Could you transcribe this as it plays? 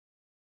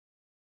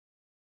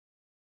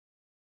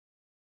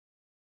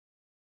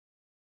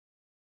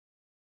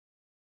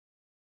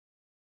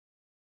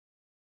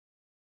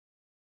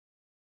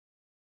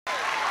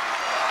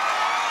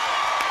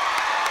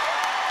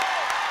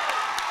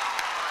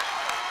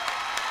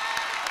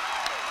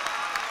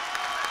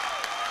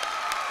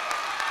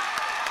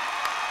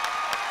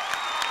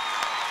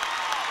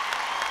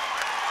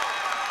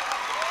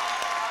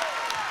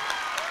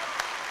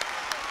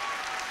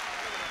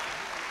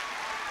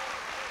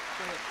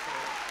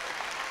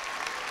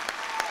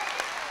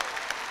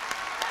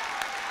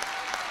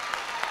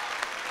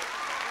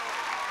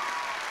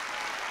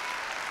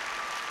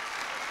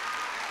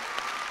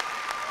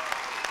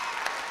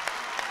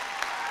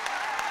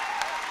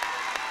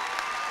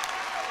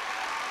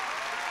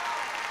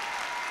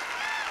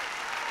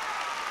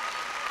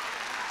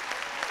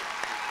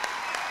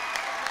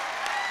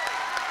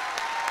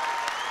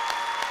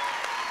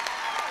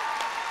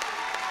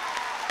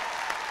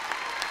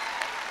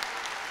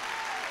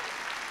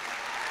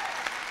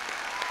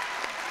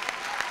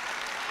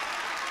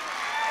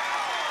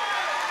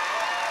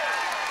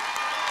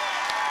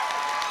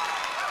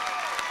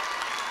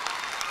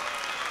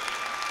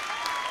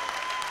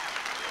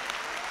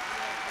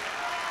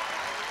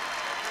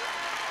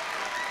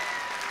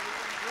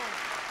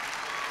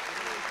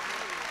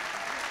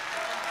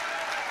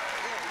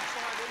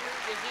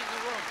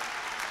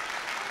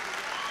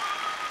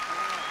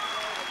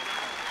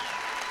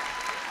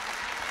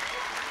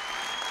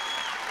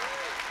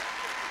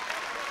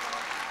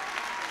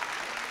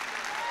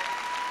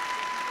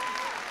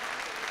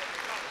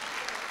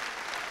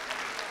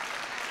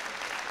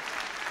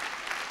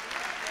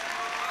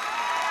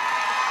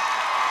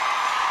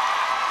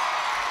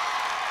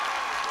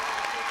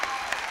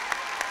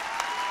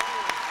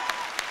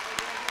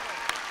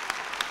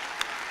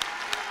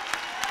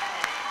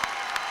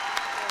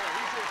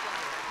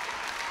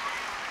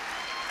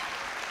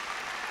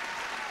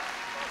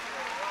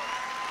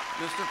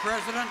Mr.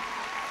 President,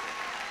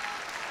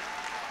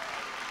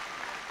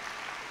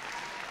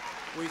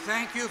 we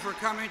thank you for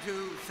coming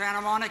to Santa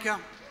Monica.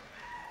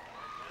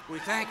 We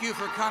thank you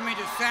for coming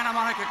to Santa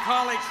Monica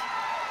College.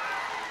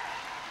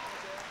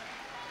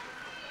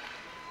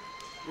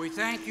 We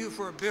thank you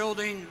for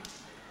building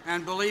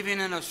and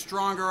believing in a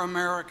stronger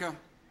America.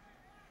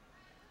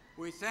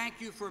 We thank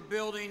you for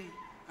building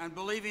and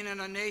believing in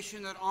a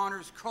nation that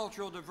honors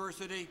cultural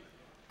diversity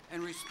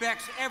and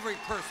respects every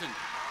person.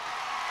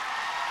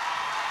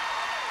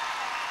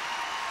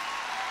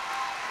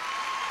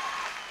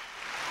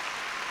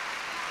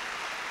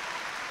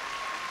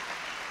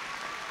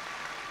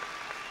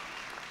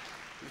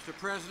 Mr.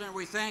 President,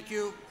 we thank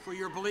you for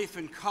your belief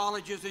in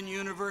colleges and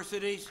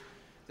universities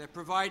that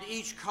provide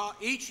each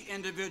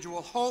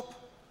individual hope,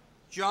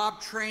 job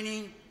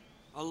training,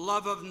 a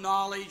love of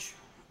knowledge,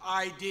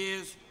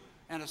 ideas,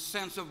 and a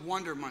sense of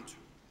wonderment.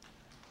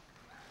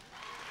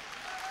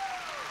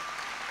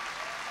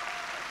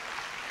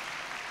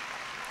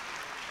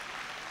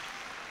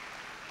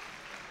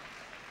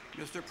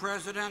 Mr.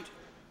 President,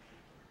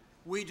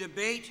 we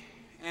debate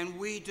and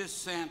we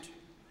dissent,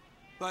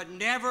 but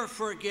never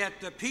forget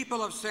the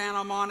people of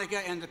Santa Monica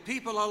and the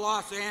people of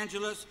Los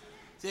Angeles.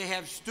 They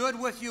have stood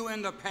with you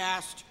in the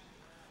past.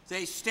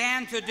 They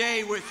stand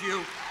today with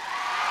you.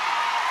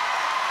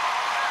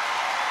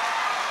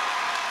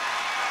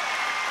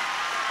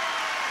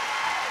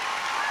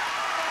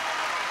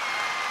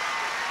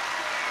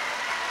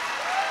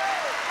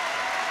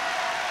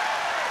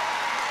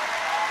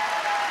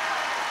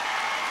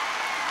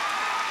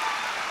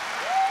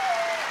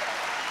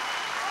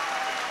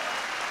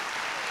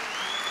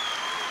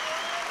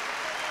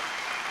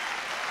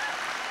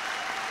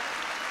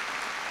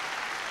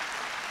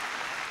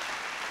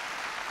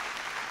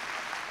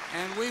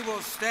 And we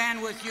will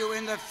stand with you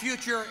in the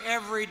future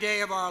every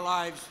day of our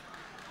lives.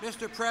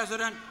 Mr.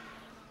 President,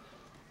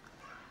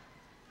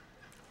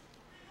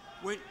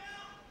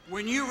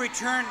 when you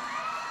return,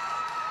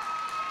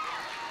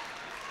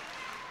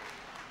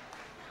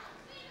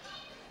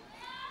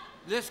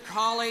 this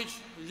college,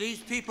 these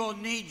people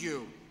need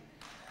you.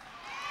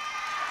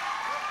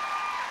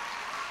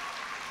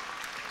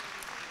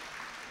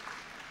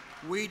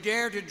 We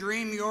dare to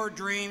dream your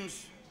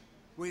dreams.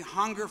 We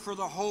hunger for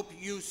the hope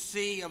you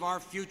see of our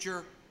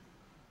future.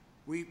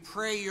 We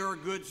pray your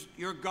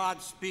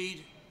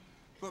Godspeed,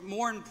 but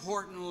more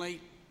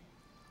importantly,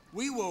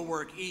 we will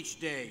work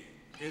each day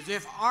as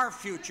if our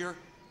future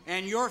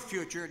and your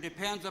future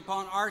depends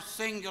upon our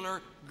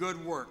singular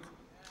good work.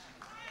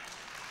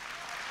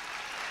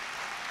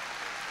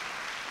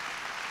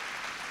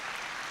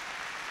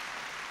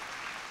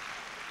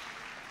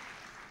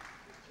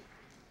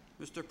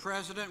 Mr.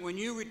 President, when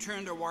you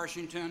return to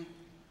Washington,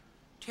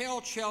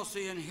 tell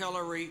Chelsea and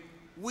Hillary,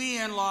 we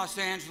in Los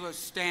Angeles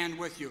stand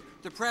with you.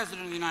 The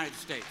President of the United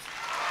States.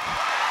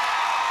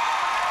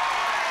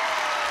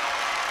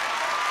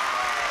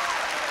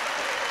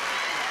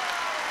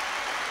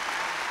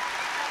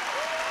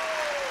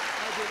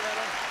 Thank you,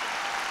 Madam.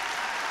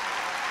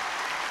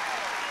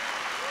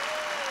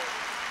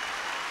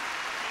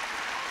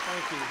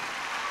 Thank you.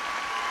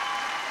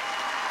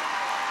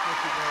 Thank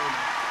you very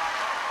much.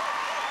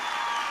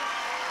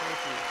 Thank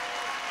you.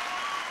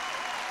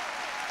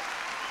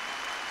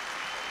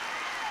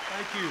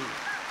 Thank you.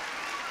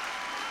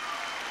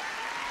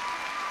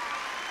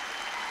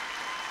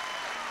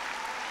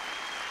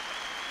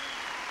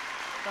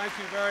 Thank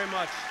you very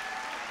much.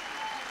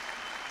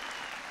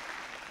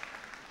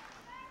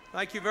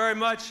 Thank you very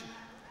much,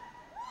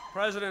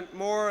 President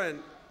Moore, and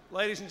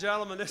ladies and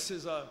gentlemen, this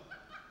is a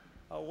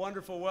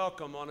wonderful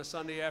welcome on a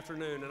Sunday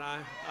afternoon, and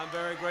I'm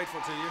very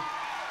grateful to you.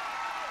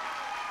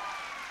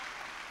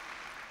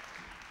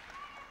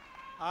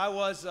 I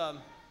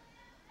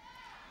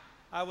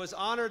was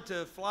honored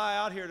to fly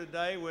out here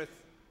today with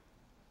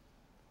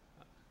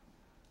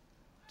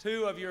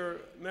two of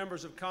your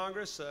members of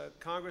Congress,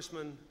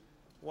 Congressman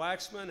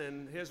Waxman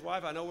and his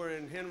wife. I know we're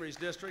in Henry's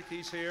district.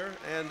 He's here.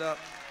 And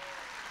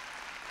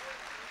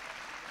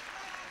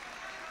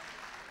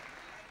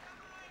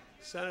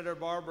Senator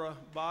Barbara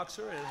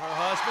Boxer and her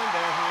husband,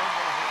 they're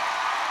here.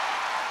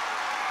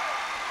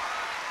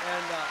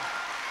 And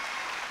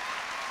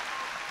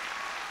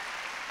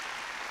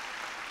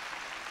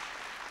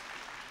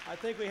I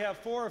think we have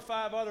 4 or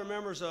 5 other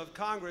members of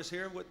Congress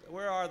here.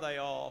 Where are they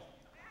all?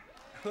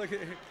 Look at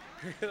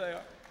here they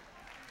are.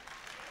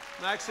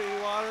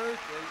 Maxine Waters,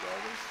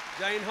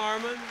 Jane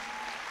Harmon,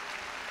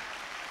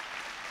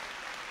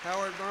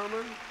 Howard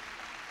Berman.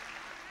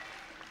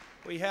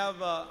 We have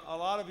a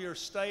lot of your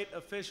state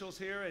officials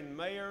here and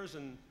mayors,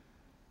 and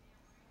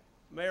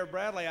Mayor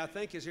Bradley, I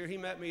think, is here. He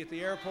met me at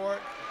the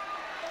airport.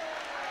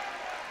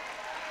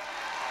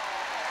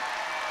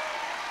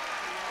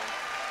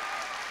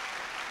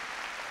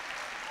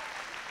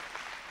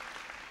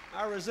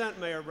 I resent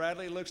Mayor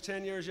Bradley. He looks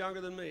 10 years younger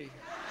than me.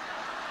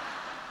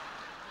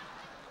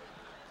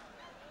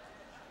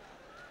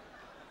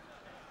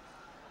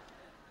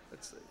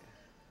 Let's see.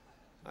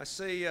 I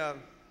see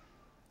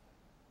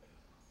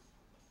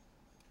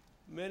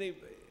many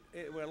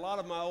with a lot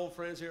of my old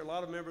friends here, a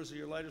lot of members of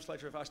your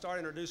legislature, if I start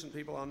introducing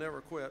people, I'll never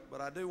quit. But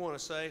I do want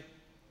to say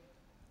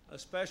a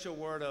special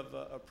word of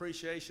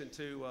appreciation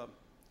to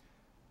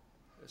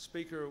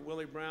Speaker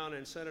Willie Brown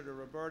and Senator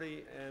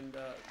Roberti and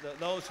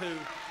those who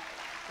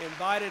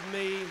invited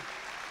me,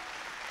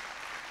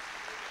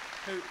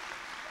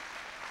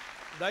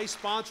 they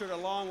sponsored,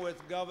 along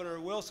with Governor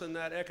Wilson,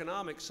 that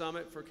economic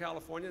summit for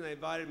California, and they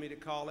invited me to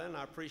call in.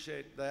 I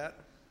appreciate that.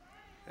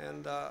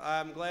 And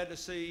I'm glad to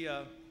see,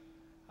 I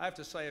have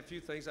to say a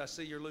few things. I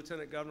see your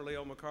Lieutenant Governor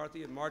Leo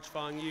McCarthy and March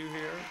Fong Yu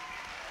here,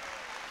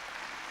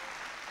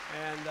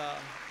 and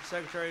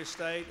Secretary of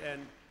State,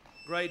 and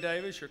Gray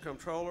Davis, your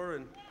Comptroller,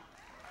 and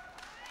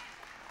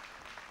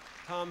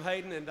Tom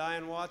Hayden and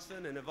Diane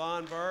Watson and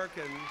Yvonne Burke.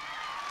 And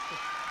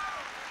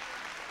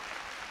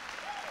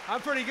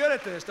I'm pretty good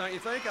at this, don't you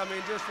think? I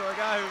mean, just for a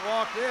guy who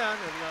walked in.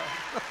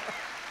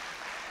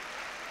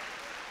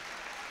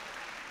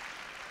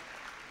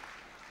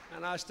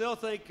 And I still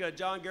think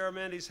John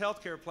Garamendi's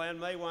health care plan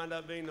may wind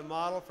up being the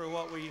model for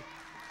what we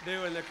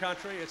do in the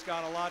country. It's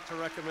got a lot to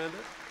recommend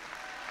it.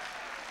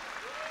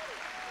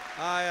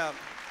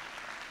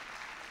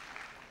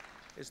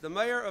 Is the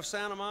mayor of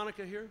Santa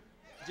Monica here?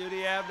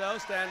 Judy Abdo,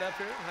 stand up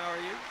here. How are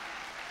you?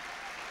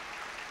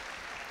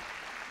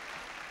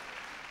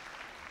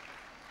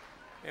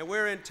 And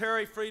we're in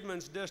Terry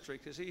Friedman's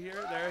district. Is he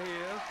here? There he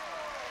is.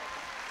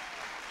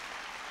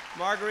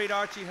 Marguerite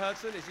Archie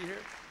Hudson, is he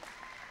here?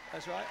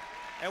 That's right.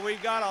 And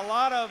we've got a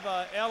lot of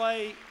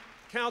LA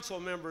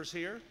council members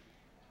here.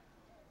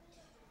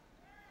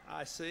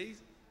 I see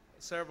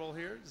several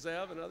here,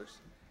 Zev and others.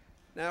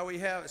 Now we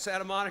have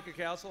Santa Monica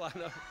Council, I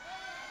know.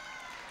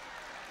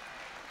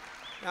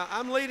 Now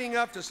I'm leading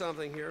up to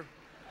something here,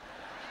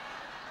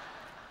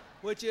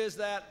 which is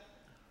that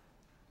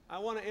I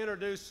want to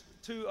introduce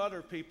two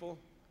other people.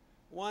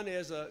 One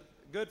is a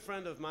good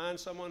friend of mine,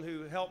 someone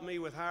who helped me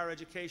with higher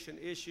education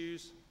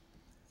issues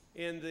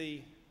in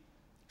the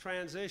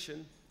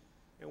transition,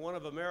 and one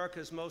of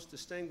America's most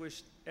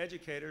distinguished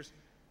educators,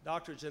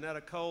 Dr.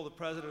 Janetta Cole, the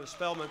president of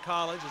Spelman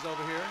College, is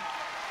over here.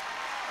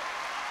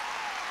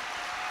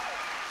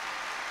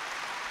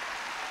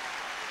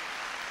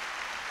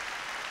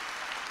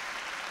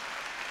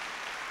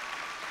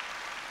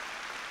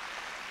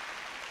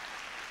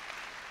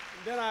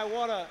 And then I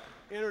want to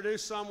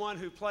introduce someone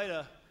who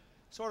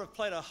sort of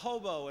played a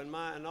hobo in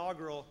my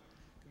inaugural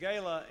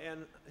gala,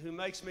 and who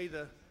makes me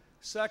the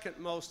second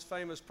most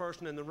famous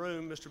person in the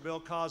room, Mr. Bill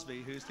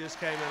Cosby, who's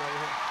just came in over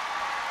here.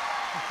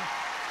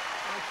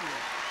 Thank you.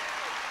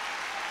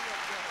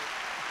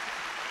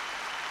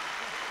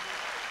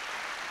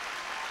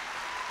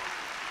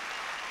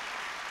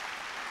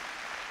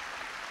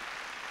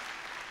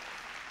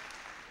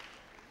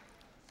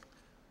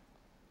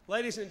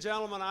 Ladies and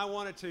gentlemen, I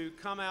wanted to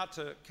come out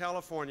to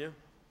California,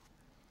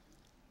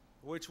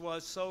 which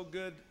was so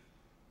good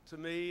to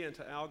me and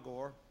to Al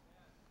Gore.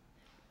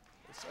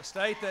 It's a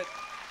state that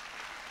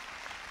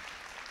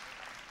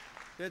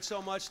did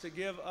so much to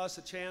give us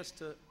a chance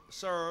to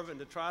serve and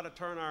to try to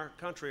turn our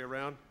country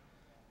around,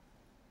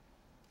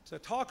 to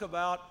talk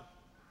about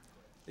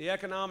the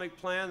economic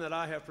plan that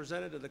I have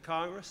presented to the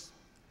Congress,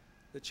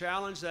 the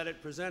challenge that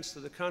it presents to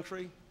the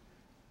country,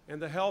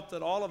 and the help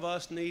that all of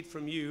us need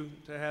from you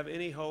to have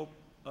any hope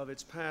of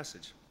its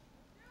passage.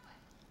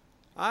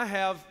 I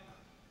have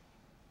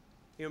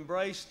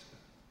embraced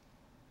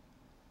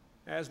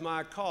as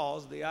my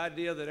cause the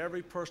idea that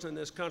every person in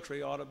this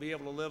country ought to be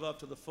able to live up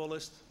to the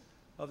fullest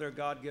of their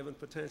God-given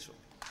potential.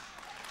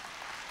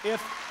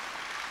 If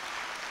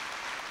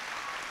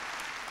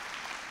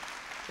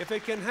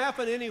it can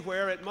happen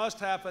anywhere, it must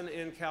happen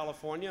in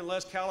California.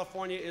 Unless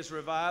California is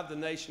revived, the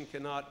nation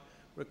cannot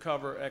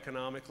recover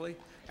economically.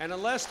 And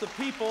unless the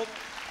people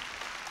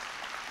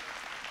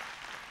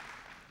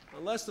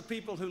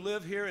who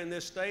live here in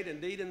this state,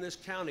 indeed in this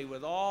county,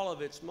 with all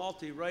of its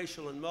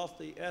multiracial and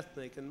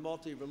multi-ethnic and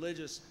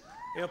multi-religious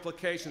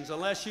implications,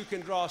 unless you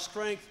can draw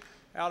strength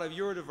out of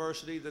your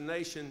diversity, the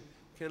nation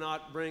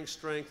cannot bring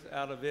strength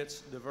out of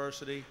its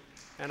diversity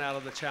and out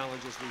of the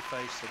challenges we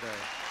face today.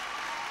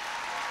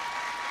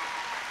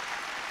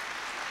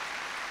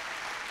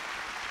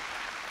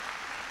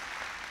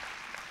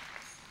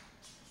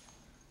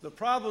 The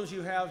problems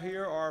you have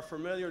here are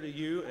familiar to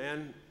you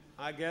and,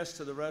 I guess,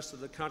 to the rest of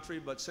the country,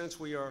 but since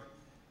we are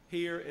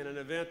here in an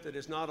event that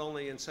is not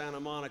only in Santa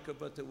Monica,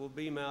 but that will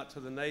beam out to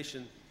the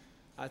nation,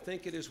 I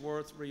think it is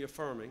worth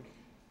reaffirming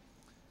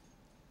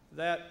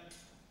that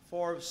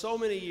for so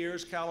many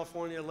years,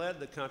 California led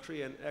the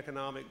country in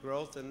economic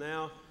growth and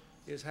now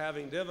is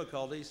having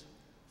difficulties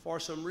for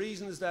some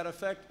reasons that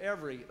affect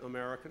every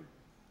American.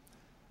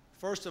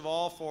 First of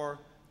all, for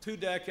 2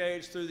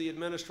 decades through the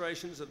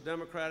administrations of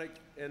Democratic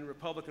and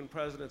Republican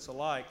presidents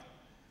alike,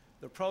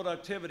 the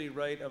productivity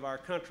rate of our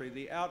country,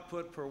 the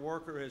output per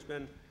worker, has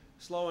been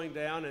slowing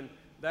down, and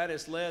that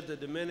has led to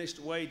diminished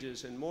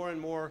wages and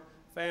more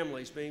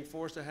families being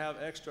forced to have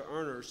extra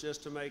earners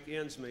just to make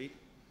ends meet.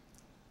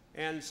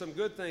 And some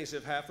good things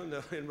have happened.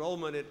 The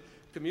enrollment at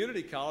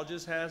community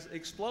colleges has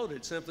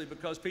exploded simply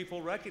because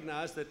people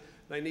recognize that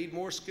they need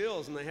more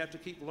skills, and they have to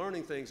keep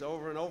learning things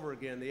over and over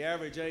again. The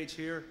average age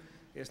here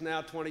is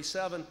now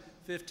 27.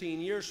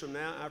 15 years from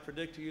now, I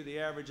predict to you the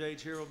average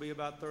age here will be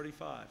about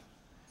 35,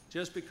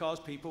 just because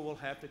people will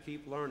have to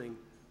keep learning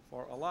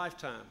for a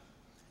lifetime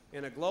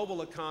in a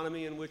global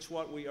economy in which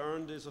what we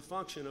earned is a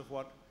function of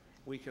what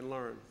we can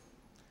learn.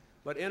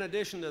 But in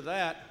addition to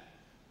that,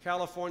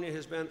 California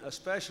has been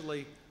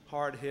especially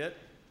hard hit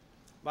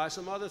by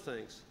some other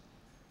things.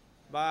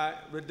 By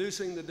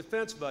reducing the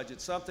defense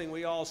budget, something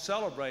we all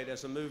celebrate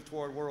as a move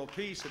toward world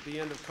peace at the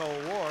end of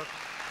Cold War,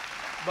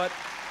 but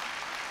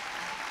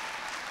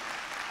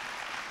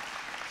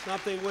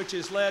something which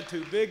has led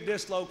to big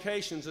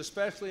dislocations,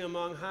 especially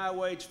among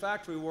high-wage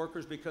factory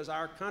workers, because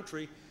our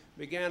country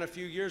began a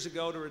few years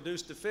ago to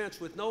reduce defense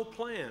with no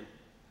plan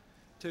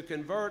to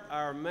convert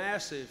our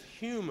massive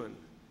human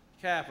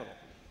capital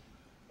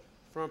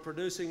from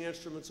producing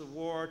instruments of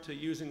war to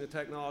using the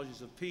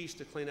technologies of peace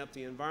to clean up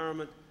the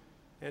environment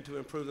and to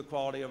improve the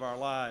quality of our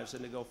lives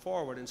and to go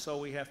forward. And so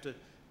we have to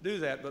do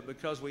that, but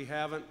because we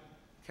haven't,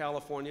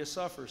 California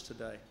suffers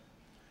today.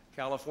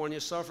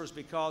 California suffers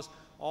because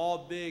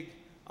all big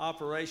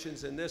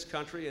operations in this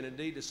country, and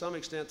indeed to some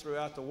extent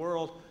throughout the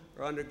world,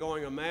 are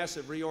undergoing a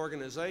massive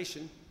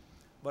reorganization.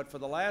 But for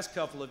the last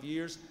couple of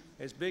years,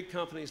 as big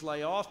companies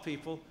lay off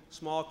people,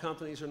 small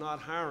companies are not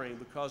hiring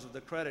because of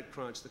the credit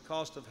crunch, the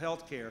cost of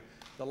health care,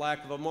 the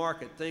lack of a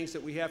market, things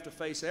that we have to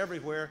face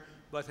everywhere,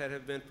 but that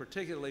have been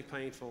particularly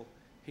painful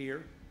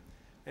here.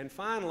 And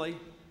finally,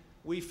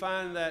 we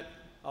find that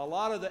a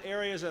lot of the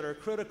areas that are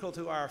critical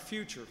to our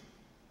future,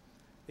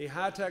 the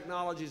high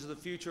technologies of the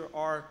future,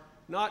 are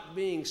not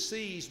being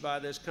seized by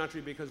this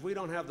country because we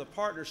don't have the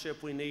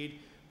partnership we need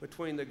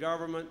between the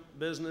government,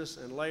 business,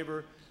 and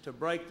labor to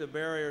break the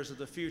barriers of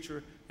the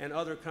future, and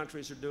other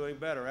countries are doing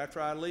better. After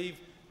I leave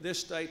this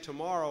state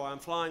tomorrow, I'm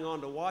flying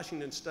on to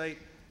Washington State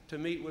to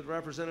meet with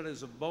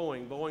representatives of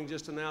Boeing. Boeing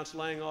just announced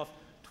laying off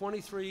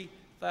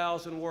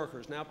 23,000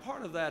 workers. Now,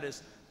 part of that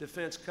is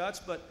defense cuts,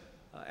 but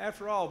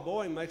after all,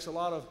 Boeing makes a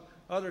lot of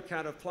other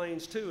kind of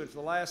planes too, and for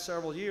the last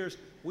several years,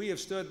 we have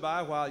stood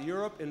by while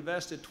Europe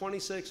invested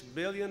 $26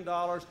 billion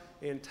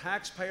in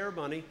taxpayer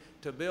money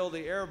to build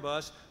the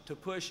Airbus to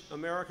push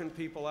American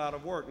people out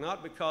of work,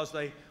 not because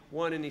they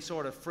won any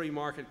sort of free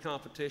market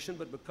competition,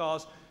 but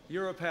because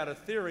Europe had a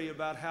theory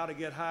about how to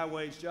get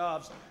high-wage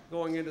jobs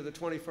going into the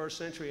 21st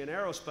century in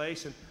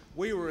aerospace, and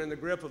we were in the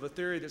grip of a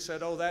theory that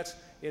said, oh, that's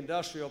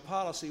industrial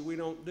policy, we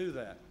don't do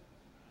that.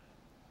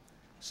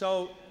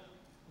 So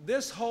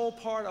this whole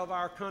part of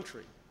our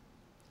country,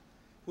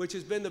 which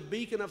has been the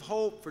beacon of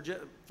hope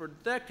for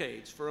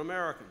decades for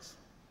Americans,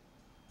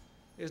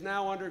 is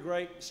now under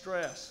great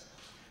stress.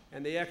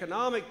 And the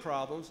economic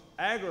problems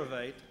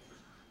aggravate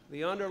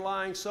the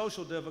underlying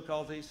social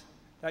difficulties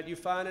that you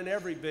find in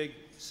every big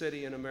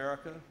city in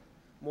America.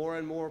 More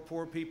and more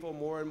poor people,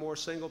 more and more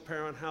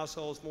single-parent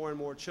households, more and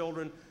more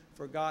children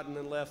forgotten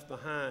and left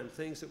behind,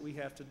 things that we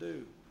have to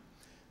do.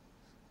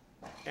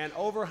 And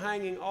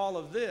overhanging all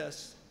of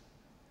this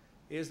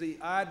is the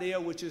idea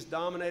which has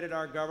dominated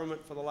our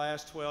government for the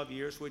last 12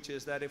 years, which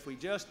is that if we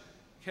just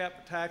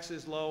kept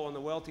taxes low on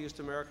the wealthiest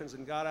Americans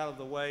and got out of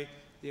the way,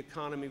 the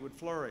economy would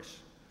flourish.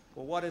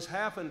 Well, what has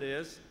happened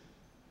is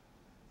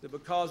that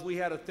because we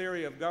had a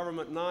theory of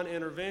government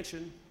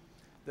non-intervention,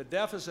 the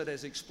deficit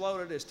has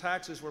exploded as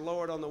taxes were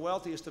lowered on the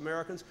wealthiest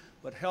Americans,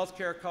 but health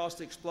care costs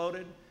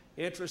exploded,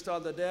 interest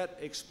on the debt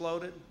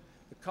exploded,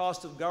 the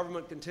cost of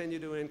government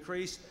continued to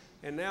increase,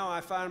 and now I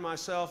find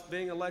myself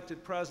being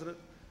elected president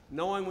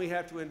knowing we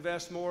have to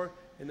invest more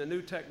in the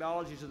new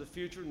technologies of the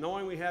future,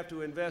 knowing we have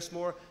to invest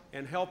more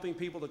in helping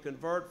people to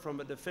convert from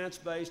a defense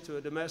base to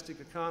a domestic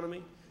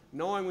economy,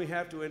 knowing we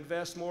have to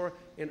invest more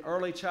in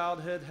early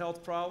childhood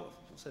health problems,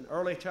 and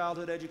early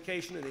childhood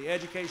education and the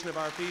education of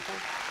our people.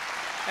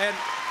 And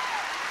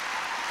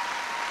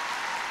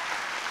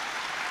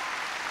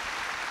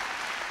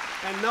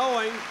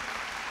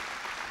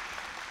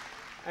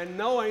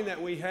knowing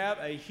that we have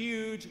a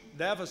huge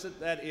deficit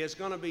that is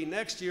going to be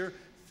next year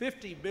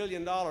 $50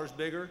 billion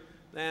bigger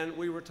than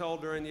we were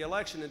told during the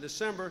election in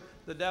December.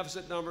 The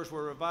deficit numbers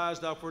were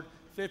revised upward,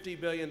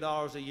 $50 billion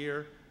a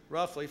year,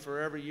 roughly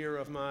for every year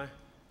of my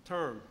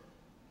term.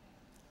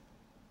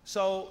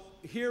 So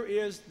here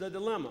is the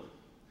dilemma.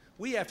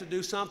 We have to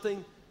do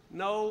something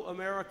no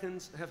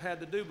Americans have had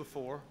to do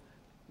before.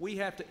 We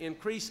have to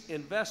increase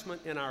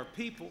investment in our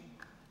people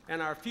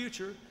and our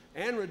future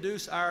and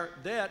reduce our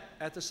debt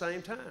at the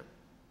same time.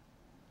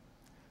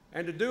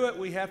 And to do it,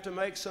 we have to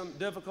make some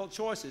difficult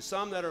choices,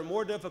 some that are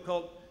more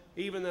difficult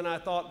even than I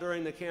thought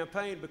during the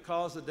campaign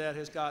because the debt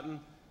has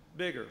gotten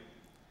bigger.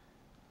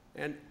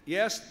 And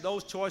yes,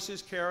 those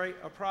choices carry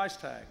a price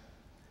tag.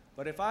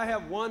 But if I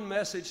have one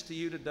message to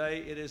you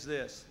today, it is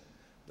this: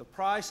 the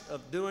price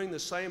of doing the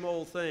same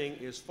old thing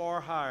is far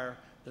higher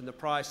than the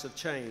price of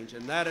change,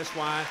 and that is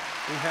why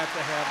we have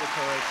to have the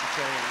courage to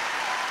change.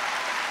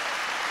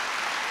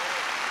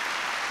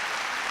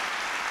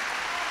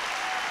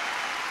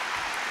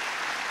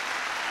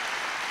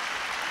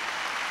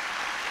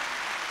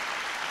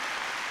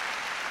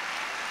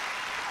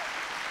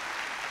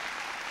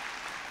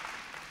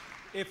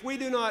 If we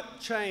do not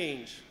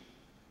change,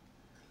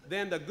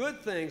 then the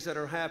good things that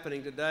are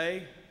happening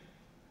today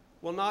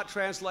will not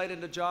translate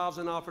into jobs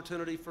and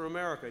opportunity for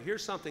America.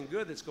 Here's something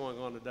good that's going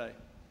on today.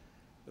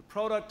 The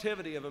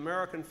productivity of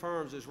American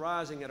firms is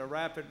rising at a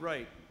rapid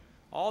rate.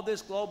 All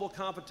this global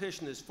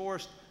competition has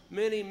forced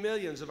many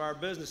millions of our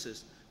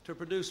businesses to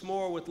produce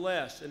more with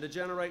less and to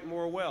generate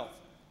more wealth.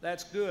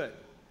 That's good.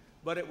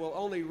 But it will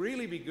only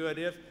really be good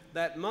if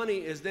that money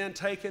is then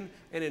taken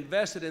and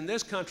invested in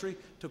this country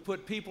to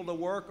put people to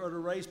work or to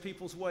raise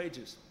people's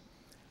wages.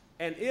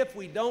 And if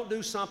we don't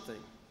do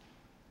something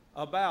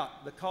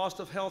about the cost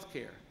of health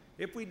care,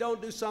 if we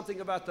don't do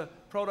something about the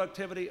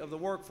productivity of the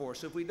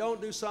workforce, if we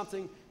don't do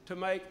something to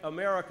make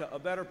America a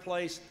better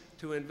place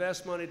to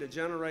invest money to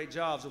generate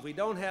jobs, if we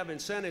don't have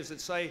incentives that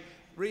say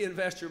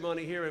reinvest your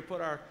money here and put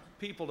our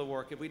people to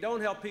work, if we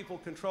don't help people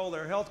control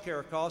their health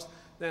care costs,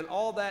 then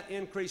all that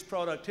increased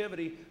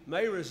productivity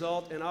may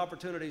result in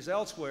opportunities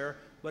elsewhere,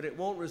 but it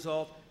won't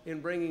result in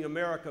bringing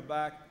America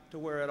back to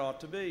where it ought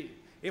to be.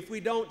 If we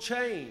don't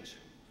change,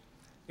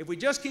 if we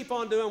just keep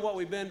on doing what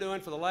we've been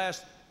doing for the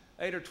last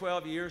 8 or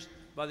 12 years,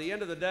 by the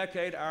end of the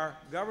decade, our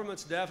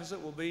government's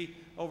deficit will be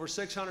over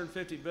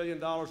 $650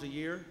 billion a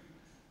year.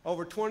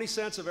 Over 20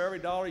 cents of every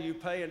dollar you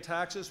pay in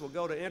taxes will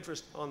go to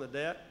interest on the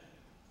debt.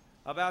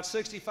 About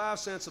 65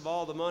 cents of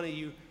all the money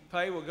you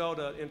pay will go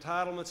to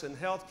entitlements and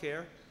health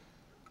care.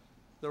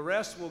 The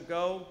rest will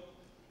go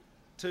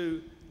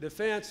to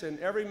defense, and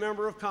every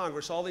member of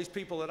Congress, all these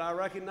people that I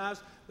recognize,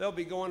 they'll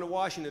be going to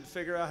Washington to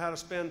figure out how to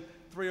spend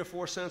 3 or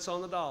 4 cents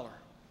on the dollar.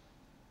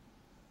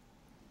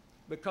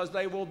 Because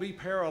they will be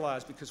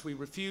paralyzed because we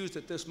refused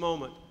at this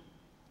moment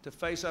to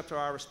face up to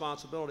our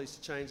responsibilities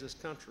to change this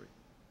country.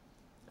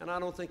 And I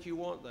don't think you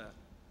want that.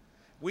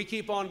 We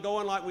keep on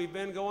going like we've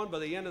been going. By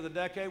the end of the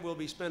decade, we'll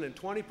be spending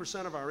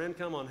 20% of our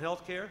income on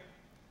health care,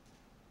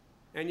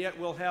 and yet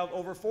we'll have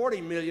over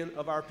 40 million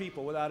of our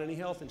people without any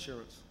health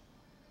insurance.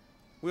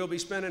 We'll be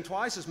spending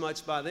twice as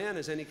much by then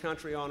as any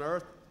country on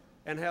earth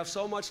and have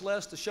so much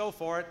less to show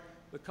for it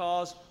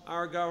because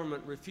our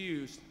government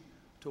refused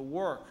to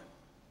work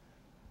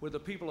with the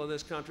people of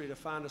this country to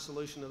find a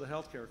solution to the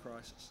health care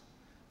crisis.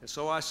 And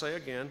so I say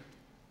again,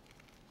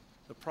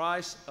 the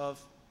price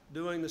of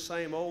doing the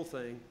same old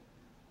thing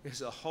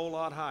is a whole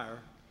lot higher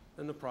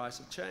than the price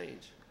of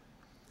change.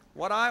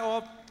 What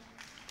I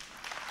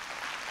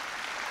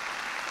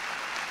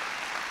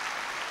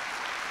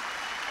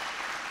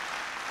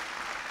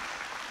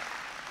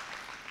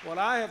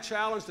have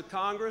challenged the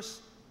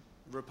Congress,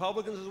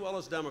 Republicans as well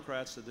as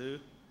Democrats, to do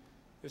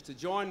is to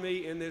join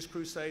me in this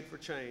crusade for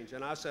change.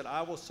 And I said,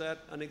 I will set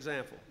an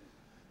example.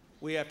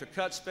 We have to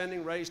cut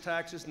spending, raise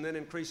taxes, and then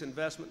increase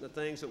investment in the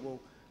things that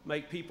will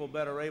make people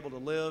better able to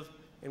live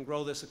and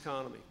grow this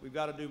economy. We've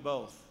got to do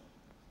both.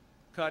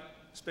 Cut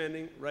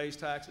spending, raise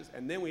taxes,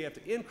 and then we have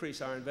to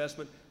increase our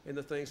investment in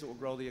the things that will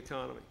grow the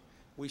economy.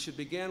 We should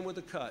begin with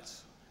the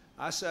cuts.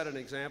 I set an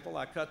example.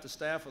 I cut the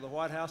staff of the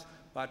White House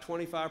by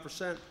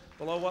 25%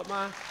 below what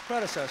my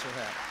predecessor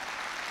had.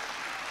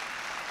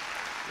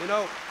 You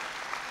know,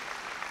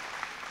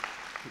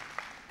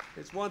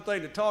 it's one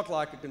thing to talk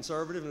like a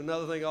conservative and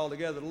another thing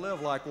altogether to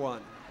live like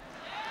one.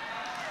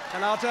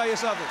 And I'll tell you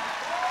something.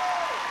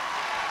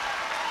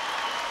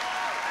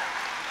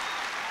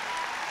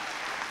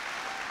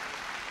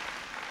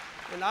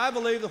 And I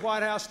believe the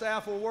White House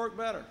staff will work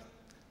better.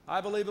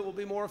 I believe it will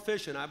be more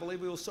efficient. I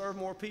believe we will serve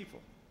more people.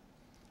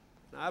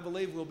 And I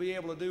believe we'll be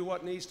able to do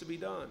what needs to be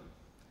done.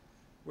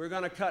 We're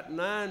going to cut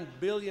 $9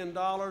 billion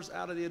out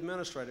of the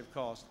administrative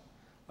cost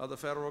of the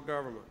federal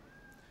government.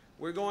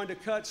 We're going to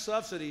cut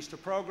subsidies to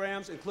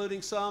programs,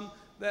 including some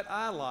that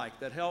I like,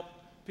 that help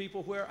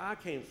people where I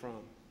came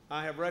from.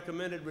 I have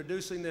recommended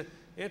reducing the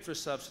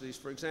interest subsidies,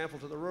 for example,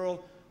 to the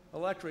Rural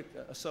Electric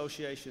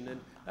Association,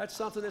 and that's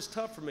something that's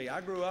tough for me.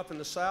 I grew up in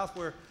the South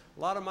where a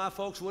lot of my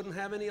folks wouldn't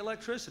have any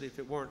electricity if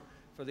it weren't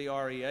for the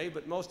REA,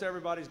 but most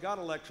everybody's got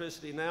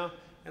electricity now,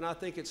 and I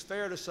think it's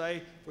fair to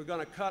say we're going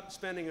to cut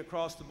spending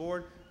across the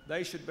board.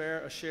 They should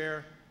bear a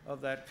share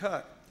of that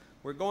cut.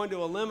 We're going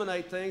to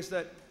eliminate things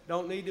that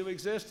don't need to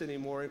exist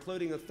anymore,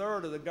 including a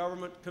third of the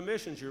government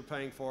commissions you're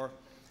paying for.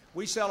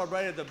 We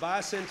celebrated the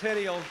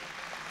bicentennial,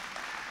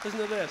 listen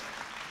to this,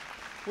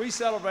 we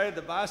celebrated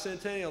the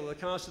bicentennial of the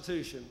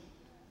Constitution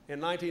in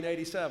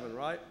 1987,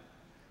 right?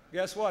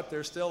 Guess what?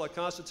 There's still a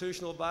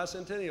Constitutional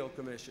Bicentennial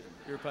Commission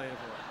you're paying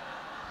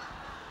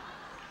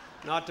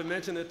for. Not to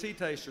mention the Tea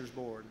Tasters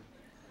Board.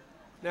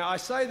 Now, I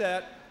say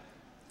that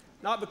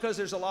not because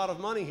there's a lot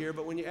of money here,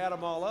 but when you add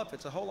them all up,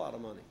 it's a whole lot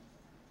of money.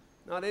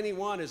 Not any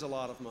one is a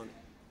lot of money.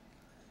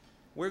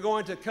 We're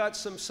going to cut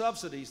some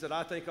subsidies that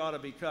I think ought to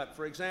be cut.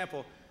 For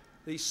example,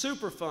 the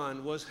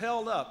Superfund was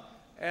held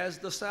up as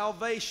the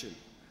salvation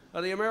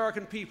of the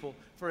American people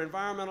for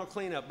environmental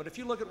cleanup. But if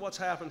you look at what's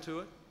happened to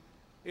it,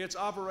 it's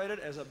operated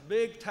as a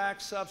big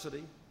tax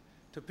subsidy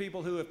to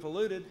people who have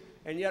polluted,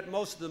 and yet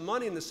most of the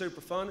money in the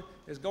Superfund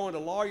is going to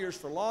lawyers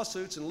for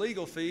lawsuits and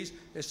legal fees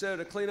instead of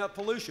to clean up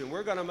pollution.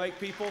 We're going to make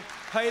people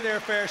pay their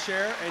fair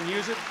share and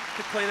use it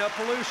to clean up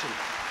pollution.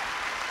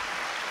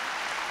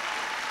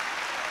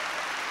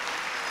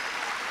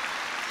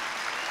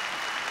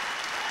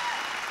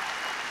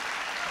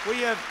 We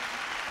have,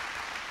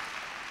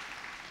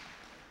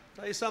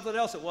 tell you something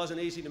else that wasn't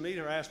easy to meet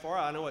or ask for.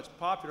 I know it's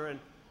popular and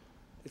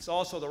it's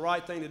also the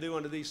right thing to do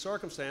under these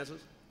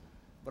circumstances,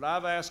 but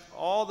I've asked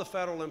all the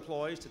federal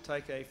employees to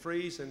take a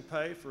freeze in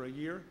pay for a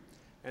year,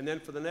 and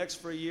then for the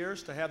next 3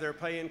 years to have their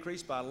pay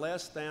increased by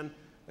less than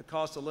the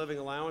cost of living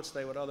allowance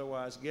they would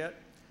otherwise get,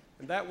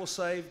 and that will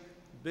save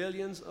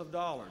billions of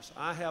dollars.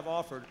 I have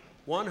offered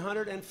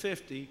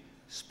 150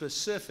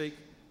 specific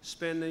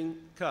spending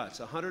cuts,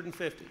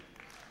 150.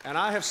 And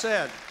I have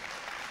said,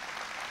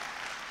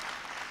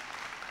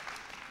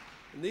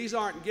 and these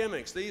aren't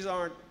gimmicks, these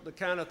aren't the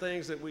kind of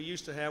things that we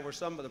used to have where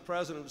the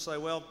president would say,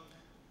 well,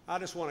 I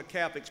just want to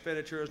cap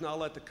expenditures and I'll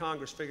let the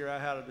Congress figure out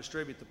how to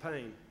distribute the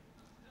pain.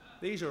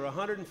 These are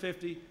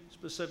 150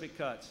 specific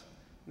cuts.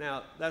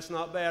 Now, that's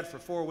not bad for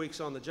 4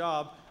 weeks on the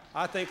job.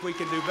 I think we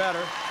can do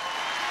better.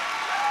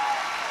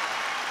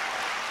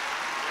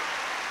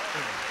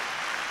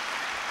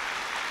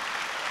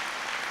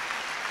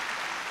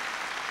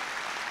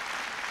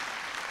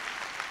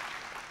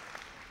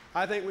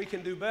 I think we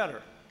can do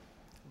better,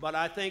 but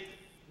I think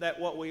that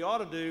what we ought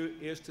to do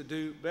is to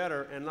do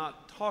better and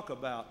not talk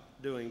about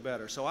doing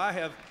better. So I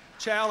have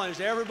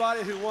challenged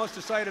everybody who wants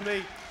to say to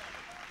me,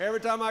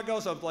 every time I go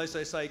someplace,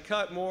 they say,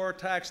 cut more,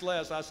 tax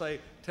less. I say,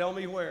 tell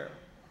me where.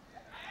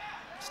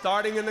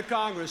 Starting in the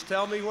Congress,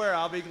 tell me where.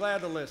 I'll be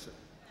glad to listen.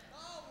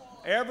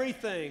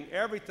 Everything.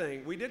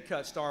 We did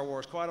cut Star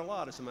Wars quite a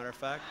lot, as a matter of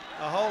fact,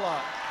 a whole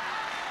lot.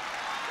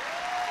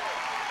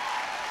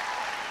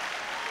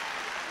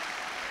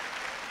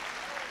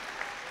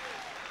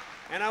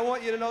 And I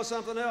want you to know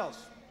something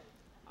else.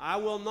 I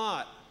will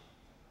not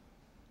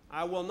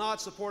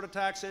support a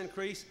tax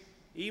increase,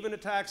 even a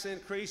tax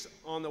increase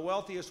on the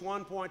wealthiest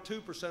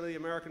 1.2% of the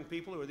American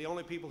people, who are the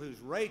only people whose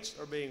rates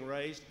are being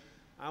raised.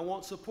 I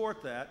won't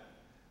support that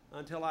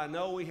until I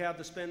know we have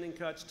the spending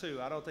cuts too.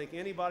 I don't think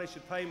anybody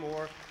should pay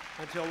more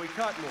until we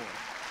cut more.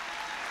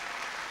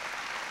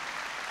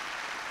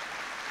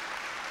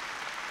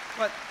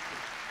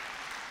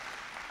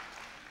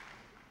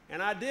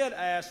 And I did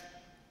ask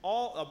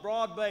a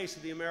broad base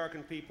of the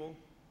American people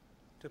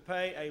to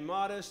pay a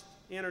modest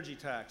energy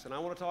tax, and I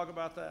want to talk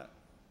about that.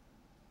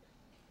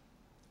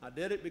 I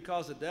did it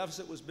because the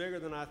deficit was bigger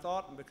than I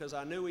thought and because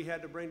I knew we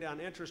had to bring down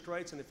interest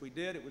rates, and if we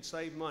did, it would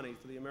save money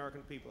for the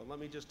American people. And let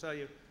me just tell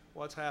you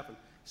what's happened.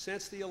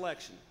 Since the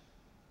election,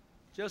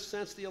 just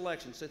since the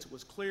election, since it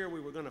was clear we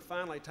were going to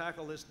finally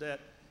tackle this debt,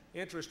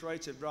 interest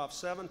rates have dropped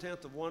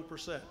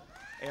 0.7%.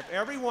 If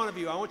every one of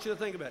you, I want you to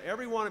think about it,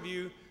 every one of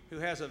you who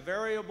has a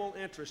variable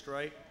interest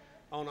rate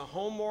on a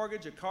home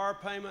mortgage, a car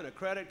payment, a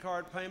credit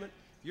card payment,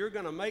 you're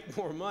going to make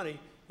more money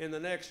in the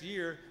next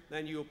year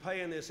than you'll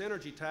pay in this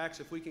energy tax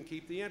if we can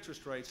keep the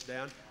interest rates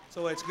down.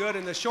 So it's good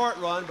in the short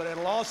run, but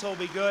it'll also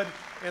be good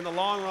in the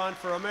long run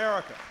for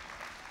America.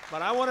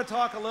 But I want to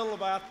talk a little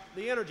about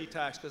the energy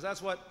tax, because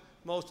that's what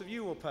most of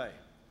you will pay.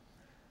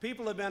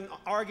 People have been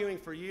arguing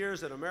for years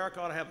that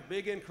America ought to have a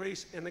big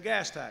increase in the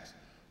gas tax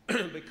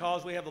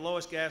because we have the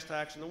lowest gas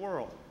tax in the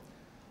world.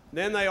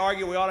 Then they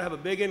argue we ought to have a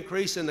big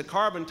increase in the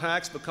carbon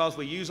tax because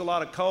we use a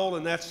lot of coal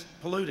and that's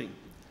polluting.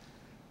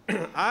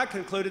 I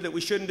concluded that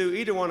we shouldn't do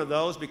either one of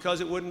those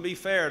because it wouldn't be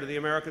fair to the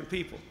American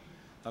people.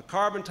 A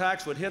carbon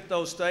tax would hit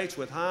those states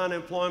with high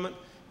unemployment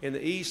in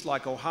the east,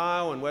 like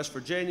Ohio and West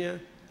Virginia,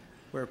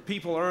 where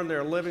people earn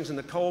their livings in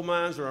the coal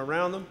mines or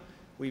around them.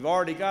 We've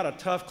already got a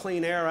tough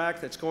Clean Air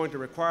Act that's going to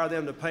require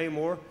them to pay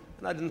more,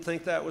 and I didn't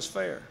think that was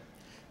fair.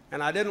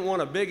 And I didn't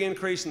want a big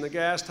increase in the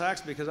gas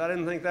tax because I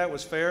didn't think that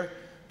was fair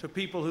to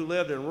people who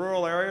lived in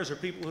rural areas or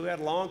people who had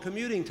long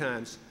commuting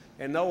times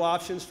and no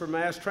options for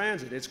mass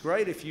transit. It's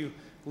great if you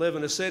live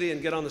in a city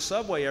and get on the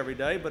subway every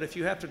day, but if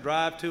you have to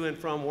drive to and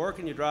from work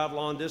and you drive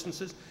long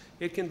distances,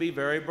 it can be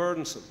very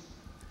burdensome.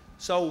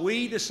 So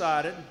we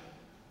decided,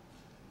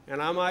 and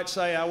I might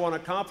say I want to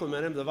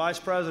compliment him, the Vice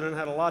President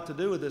had a lot to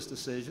do with this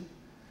decision,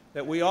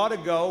 that we ought to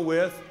go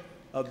with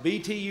a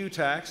BTU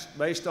tax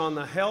based on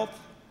the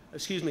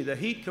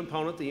heat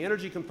component, the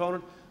energy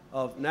component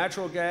of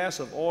natural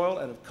gas, of oil,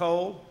 and of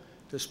coal,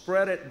 to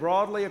spread it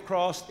broadly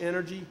across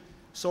energy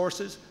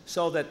sources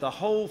so that the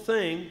whole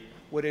thing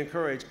would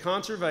encourage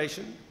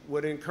conservation,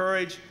 would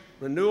encourage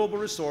renewable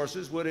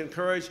resources, would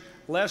encourage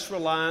less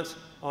reliance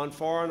on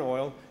foreign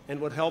oil, and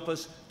would help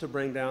us to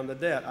bring down the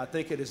debt. I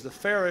think it is the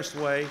fairest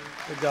way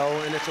to go,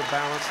 and it's a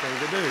balanced thing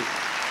to do.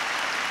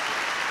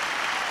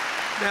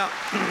 Now,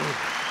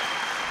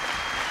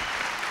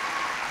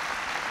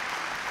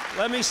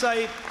 let me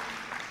say,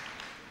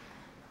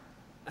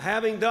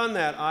 having done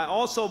that, I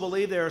also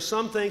believe there are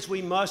some things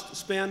we must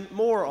spend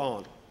more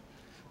on.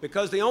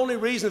 Because the only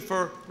reason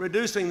for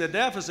reducing the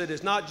deficit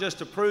is not just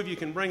to prove you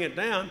can bring it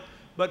down,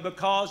 but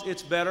because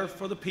it's better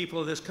for the people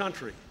of this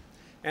country.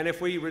 And if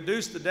we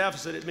reduce the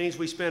deficit, it means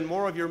we spend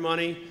more of your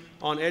money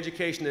on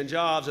education and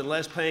jobs and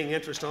less paying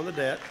interest on the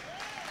debt.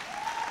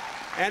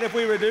 And if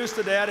we reduce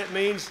the debt, it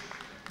means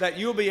that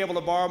you'll be able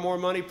to borrow more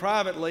money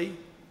privately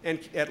and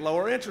at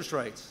lower interest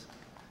rates.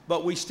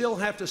 But we still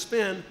have to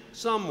spend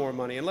some more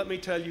money, and let me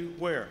tell you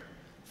where.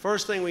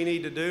 First thing we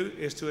need to do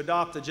is to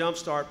adopt the Jump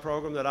Start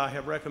program that I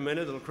have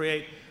recommended. It'll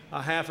create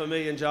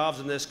 500,000 jobs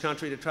in this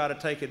country to try to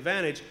take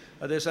advantage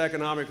of this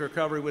economic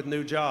recovery with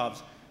new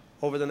jobs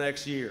over the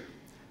next year.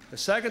 The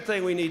second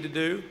thing we need to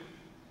do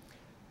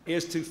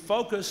is to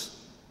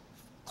focus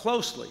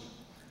closely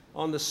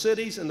on the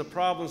cities and the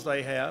problems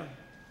they have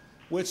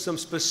with some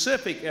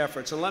specific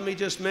efforts. And let me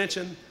just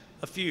mention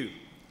a few.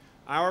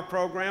 Our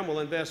program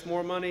will invest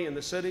more money in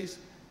the cities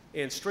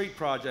in street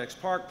projects,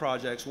 park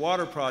projects,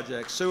 water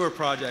projects, sewer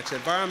projects,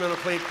 environmental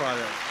clean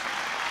projects.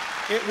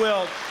 It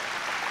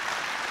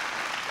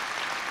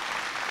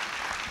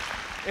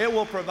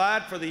will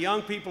provide for the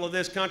young people of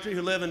this country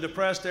who live in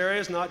depressed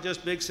areas, not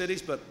just big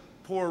cities, but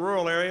poor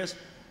rural areas,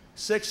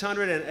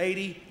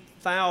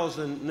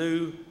 680,000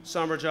 new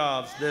summer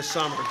jobs this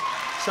summer,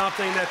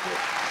 something that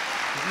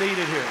is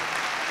needed here.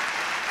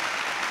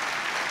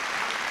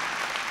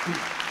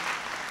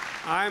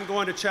 I am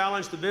going to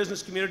challenge the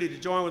business community to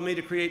join with me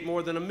to create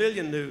more than 1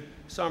 million new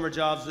summer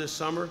jobs this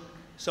summer,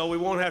 so we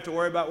won't have to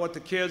worry about what the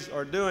kids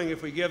are doing.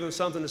 If we give them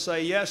something to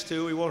say yes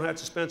to, we won't have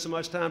to spend so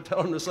much time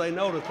telling them to say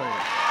no to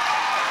things.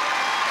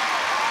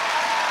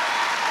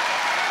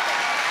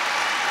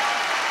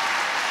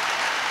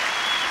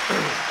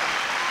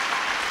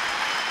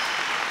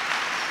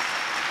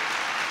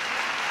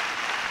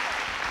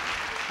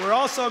 We're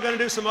also going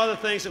to do some other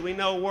things that we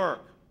know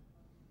work.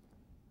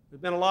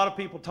 There's been a lot of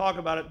people talk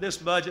about it. This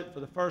budget, for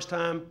the first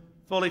time,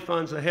 fully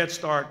funds the Head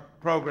Start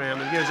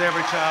program and gives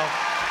every child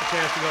a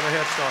chance to go to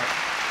Head Start.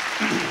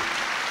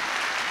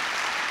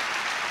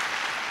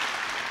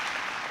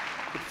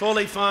 It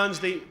fully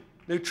funds the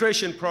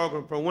nutrition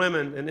program for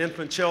women and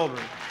infant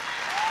children.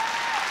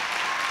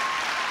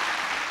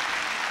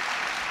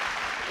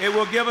 It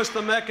will give us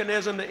the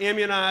mechanism to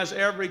immunize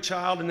every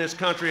child in this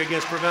country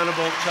against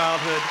preventable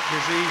childhood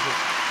diseases.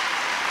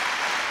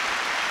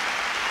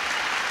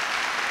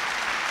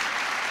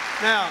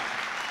 Now,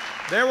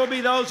 there will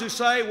be those who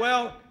say,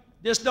 well,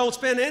 just don't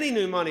spend any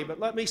new money. But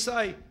let me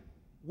say,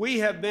 we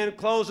have been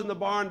closing the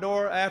barn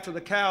door after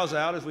the cow's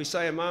out, as we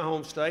say in my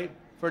home state,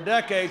 for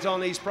decades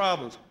on these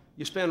problems.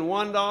 You spend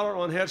 $1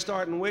 on Head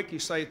Start and WIC, you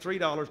save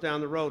 $3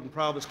 down the road in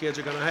problems kids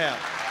are going to have.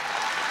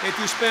 If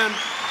you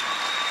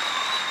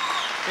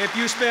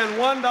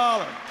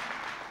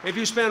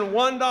spend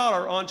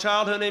 $1 on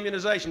childhood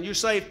immunization, you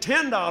save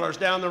 $10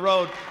 down the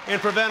road in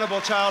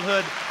preventable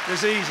childhood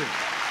diseases.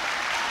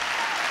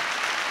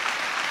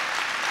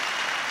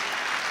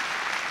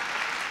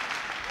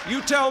 You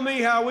tell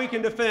me how we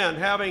can defend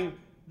having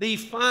the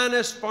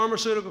finest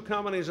pharmaceutical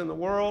companies in the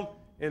world,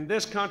 in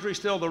this country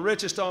still the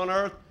richest on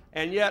earth,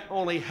 and yet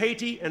only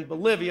Haiti and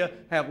Bolivia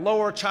have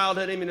lower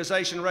childhood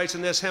immunization rates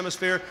in this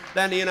hemisphere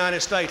than the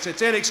United States.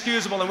 It's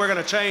inexcusable, and we're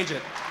going to change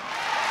it.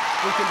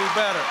 We can do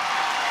better.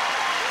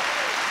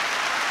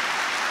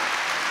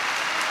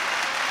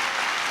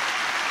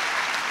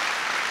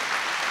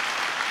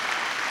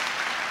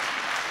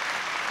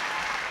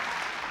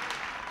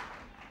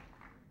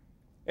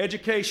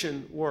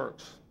 Education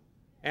works,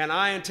 and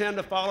I intend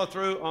to follow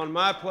through on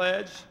my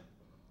pledge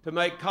to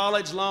make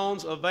college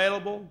loans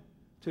available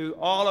to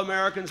all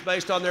Americans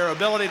based on their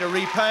ability to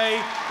repay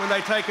when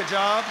they take a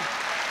job,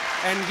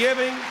 and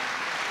giving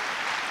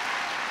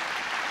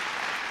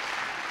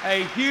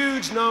a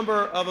huge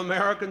number of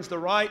Americans the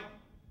right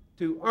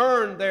to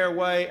earn their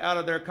way out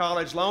of their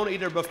college loan,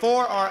 either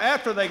before or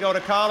after they go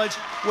to college,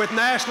 with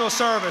national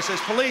service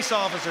as police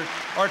officers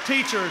or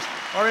teachers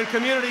or in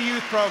community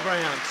youth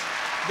programs.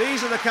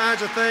 These are the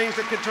kinds of things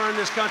that could turn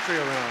this country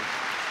around.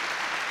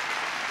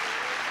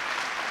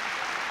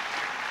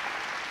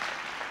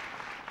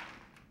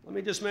 Let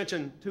me just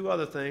mention two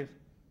other things.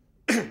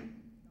 The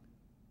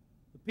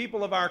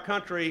people of our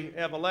country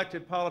have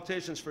elected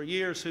politicians for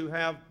years who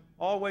have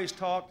always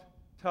talked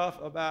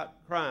tough about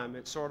crime.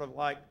 It's sort of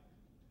like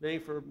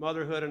being for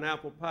motherhood and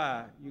apple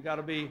pie. You got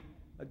to be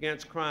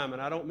against crime.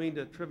 And I don't mean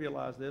to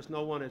trivialize this.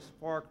 No one is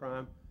for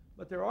crime.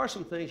 But there are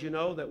some things, you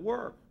know, that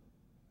work.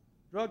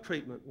 Drug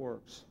treatment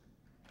works.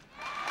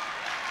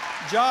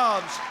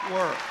 Jobs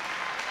work.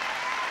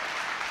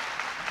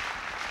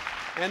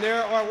 And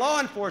there are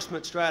law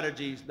enforcement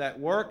strategies that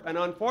work, and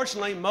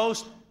unfortunately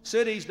most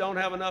cities don't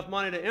have enough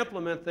money to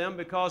implement them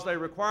because they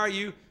require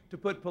you to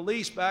put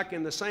police back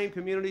in the same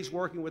communities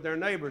working with their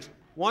neighbors.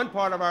 One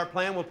part of our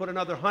plan will put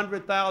another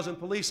 100,000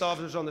 police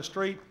officers on the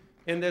street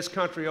in this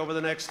country over the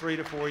next 3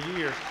 to 4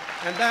 years,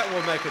 and that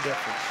will make a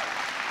difference.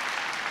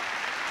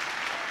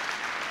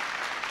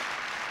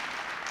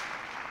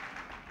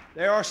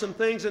 There are some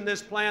things in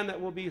this plan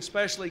that will be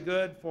especially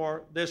good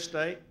for this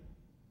state,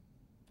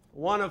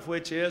 one of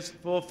which is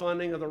full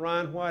funding of the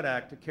Ryan White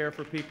Act to care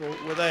for people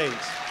with AIDS.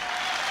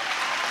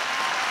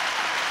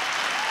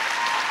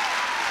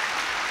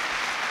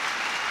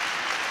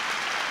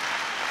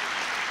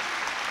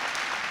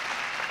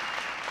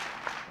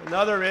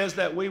 Another is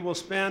that we will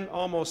spend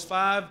almost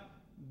 $5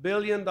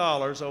 billion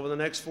over the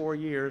next 4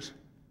 years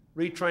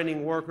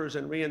retraining workers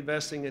and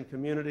reinvesting in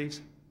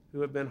communities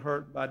who have been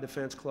hurt by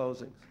defense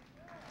closings.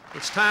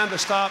 It's time to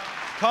stop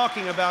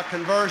talking about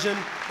conversion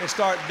and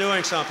start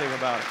doing something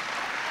about it.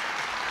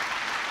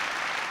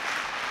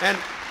 And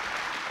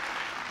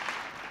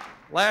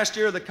last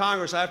year, the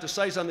Congress, I have to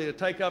say something to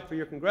take up for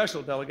your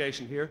congressional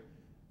delegation here.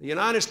 The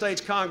United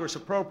States Congress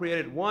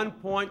appropriated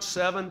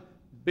 $1.7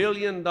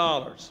 billion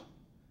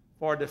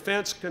for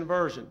defense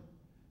conversion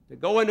to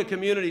go into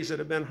communities that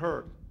have been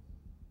hurt,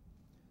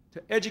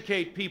 to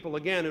educate people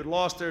again who'd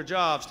lost their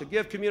jobs, to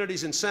give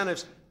communities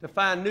incentives to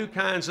find new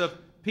kinds of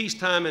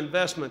peacetime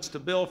investments to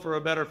build for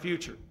a better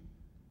future.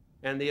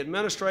 And the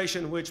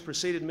administration which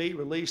preceded me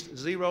released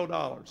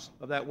 $0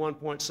 of that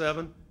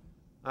 1.7.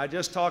 I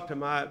just talked to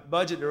my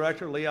budget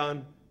director,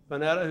 Leon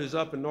Panetta, who's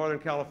up in Northern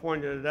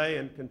California today,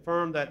 and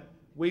confirmed that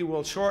we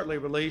will shortly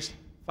release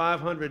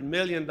 $500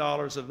 million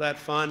of that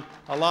fund,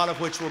 a lot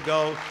of which will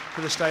go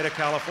to the state of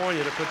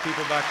California to put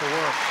people back to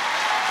work.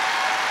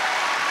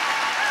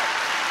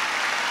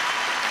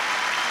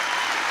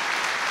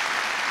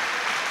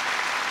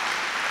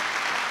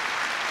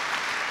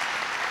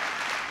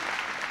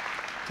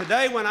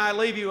 Today, when I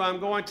leave you, I'm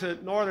going to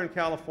Northern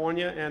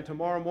California, and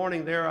tomorrow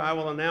morning there I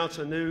will announce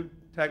a new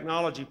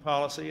technology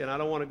policy, and I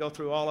don't want to go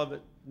through all of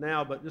it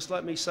now, but just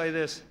let me say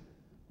this.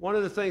 One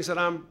of the things that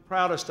I'm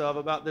proudest of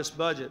about this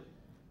budget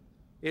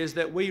is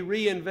that we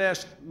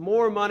reinvest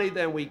more money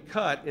than we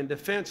cut in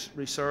defense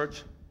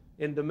research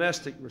in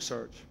domestic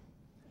research.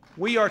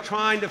 We are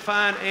trying to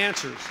find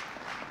answers.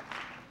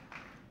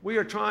 We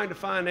are trying to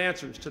find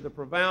answers to the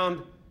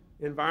profound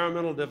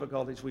environmental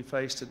difficulties we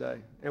face today.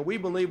 And we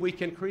believe we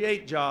can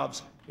create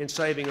jobs in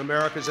saving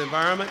America's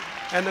environment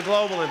and the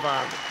global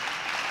environment.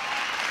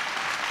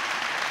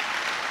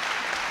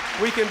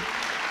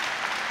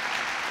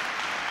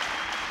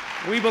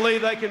 We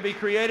believe they can be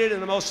created in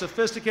the most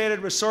sophisticated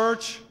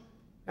research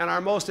and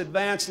our most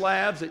advanced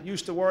labs that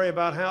used to worry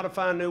about how to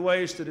find new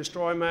ways to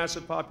destroy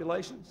massive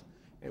populations.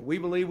 And we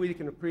believe we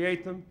can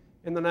create them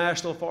in the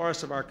national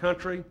forests of our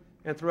country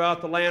and throughout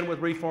the land with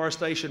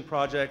reforestation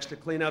projects to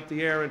clean up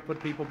the air and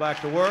put people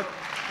back to work,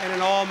 and in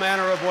all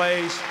manner of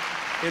ways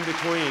in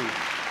between.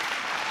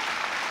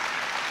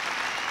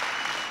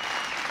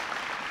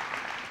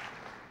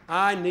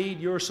 I need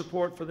your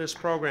support for this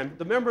program.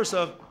 The members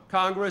of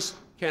Congress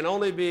can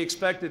only be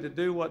expected to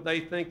do what they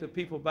think the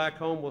people back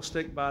home will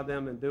stick by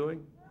them in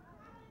doing.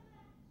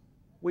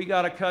 We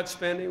got to cut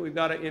spending. We've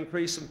got to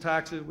increase some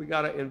taxes. We've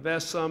got to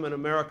invest some in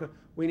America.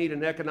 We need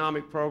an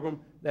economic program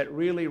that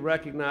really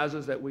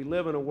recognizes that we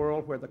live in a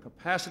world where the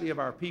capacity of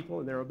our people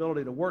and their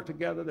ability to work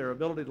together, their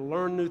ability to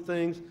learn new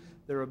things,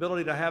 their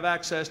ability to have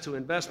access to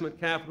investment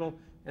capital,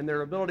 and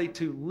their ability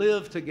to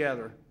live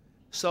together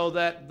so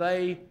that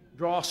they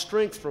draw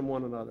strength from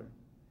one another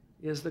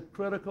is the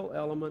critical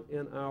element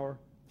in our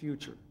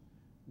future.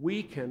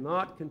 We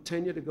cannot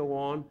continue to go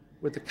on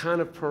with the kind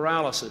of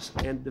paralysis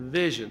and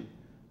division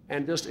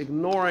and just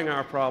ignoring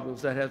our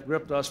problems that have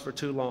gripped us for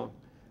too long.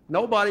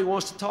 Nobody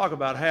wants to talk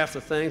about half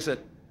the things that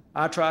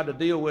I tried to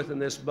deal with in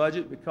this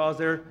budget because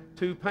they're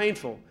too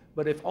painful.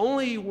 But if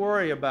only you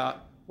worry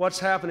about what's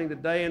happening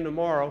today and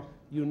tomorrow,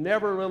 you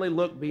never really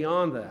look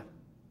beyond that.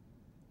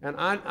 And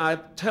I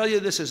tell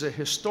you, this is a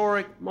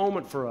historic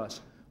moment for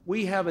us.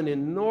 We have an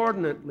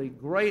inordinately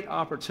great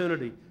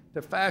opportunity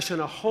to fashion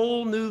a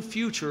whole new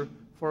future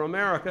for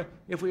America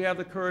if we have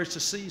the courage to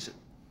seize it.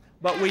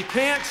 But we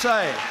can't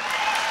say,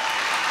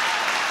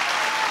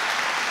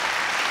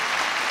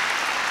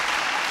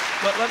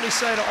 but let me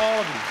say to all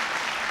of you,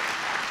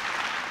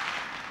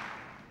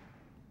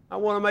 I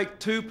want to make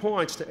 2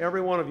 points to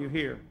every one of you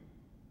here.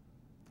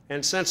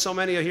 And since so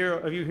many of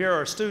you here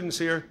are students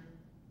here,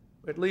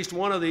 at least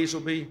one of these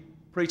will be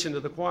preaching to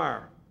the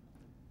choir.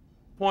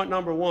 Point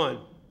number 1,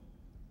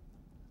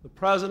 the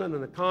President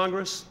and the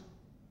Congress,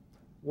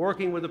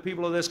 working with the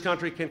people of this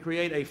country, can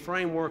create a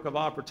framework of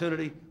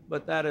opportunity,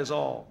 but that is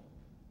all.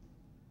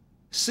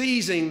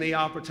 Seizing the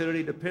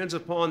opportunity depends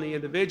upon the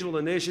individual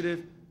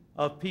initiative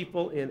of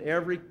people in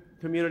every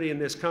community in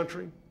this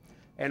country,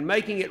 and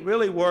making it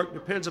really work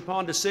depends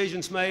upon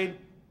decisions made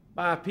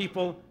by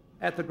people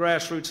at the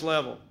grassroots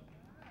level.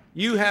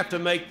 You have to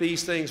make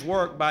these things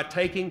work by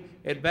taking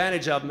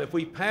advantage of them. If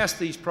we pass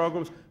these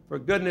programs, for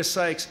goodness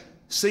sakes,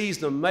 seize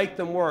them, make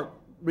them work,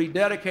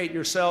 rededicate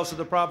yourselves to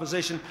the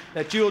proposition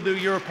that you'll do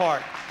your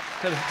part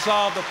to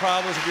solve the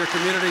problems of your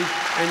community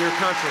and your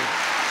country.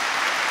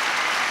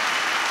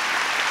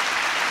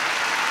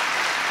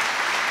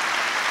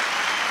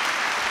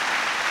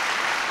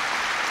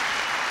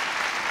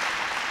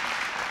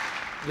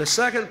 The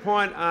second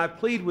point I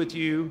plead with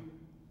you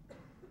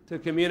to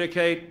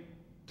communicate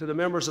to the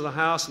members of the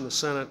House and the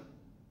Senate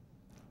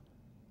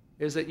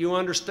is that you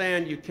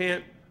understand you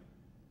can't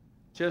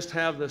just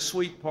have the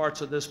sweet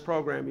parts of this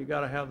program. You've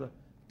got to have the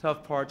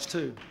tough parts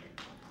too.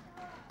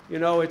 You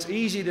know, it's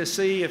easy to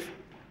see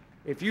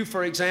if you,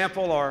 for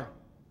example, are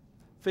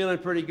feeling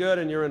pretty good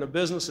and you're in a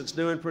business that's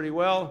doing pretty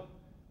well,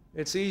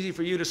 it's easy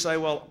for you to say,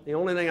 well, the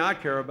only thing I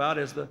care about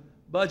is the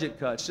budget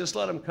cuts. Just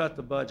let them cut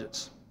the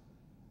budgets.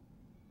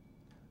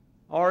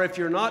 Or if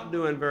you're not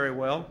doing very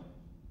well,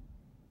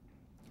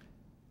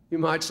 you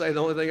might say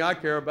the only thing I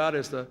care about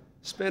is the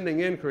spending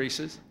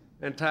increases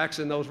and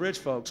taxing those rich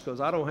folks because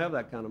I don't have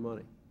that kind of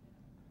money.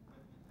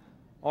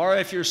 Or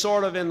if you're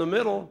sort of in the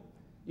middle,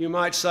 You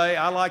might say,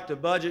 I like the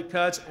budget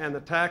cuts and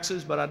the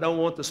taxes, but I don't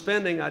want the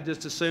spending. I'd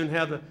just as soon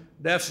have the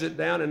deficit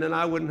down, and then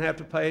I wouldn't have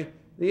to pay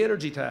the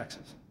energy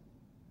taxes.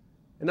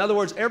 In other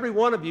words, every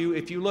one of you,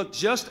 if you look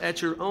just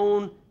at your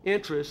own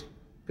interest,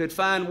 could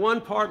find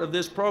one part of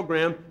this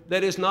program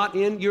that is not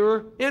in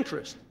your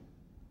interest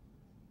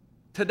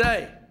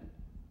today.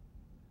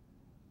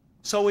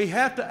 So we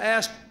have to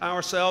ask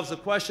ourselves the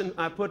question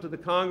I put to the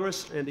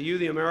Congress and to you,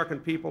 the American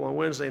people, on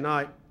Wednesday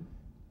night.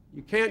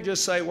 You can't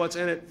just say what's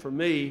in it for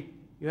me.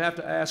 You have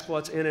to ask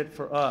what's in it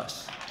for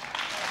us.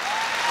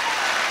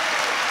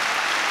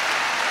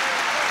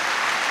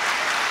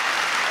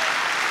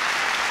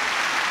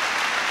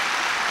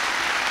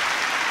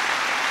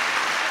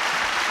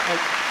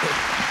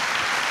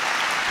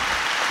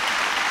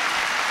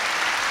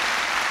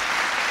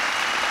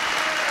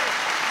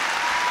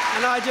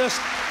 And I just,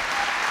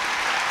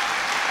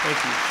 thank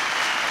you.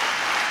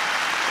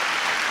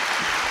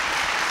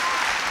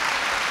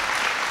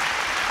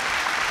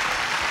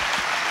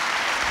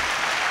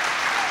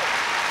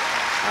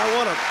 I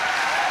want to,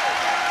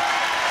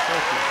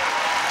 thank you.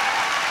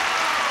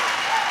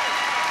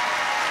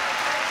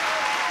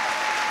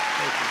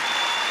 Thank you.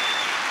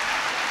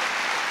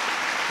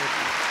 Thank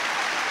you.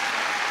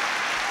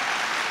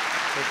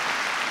 Thank you.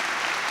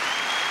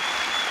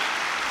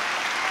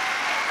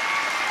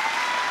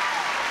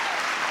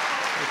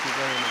 Thank you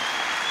very much.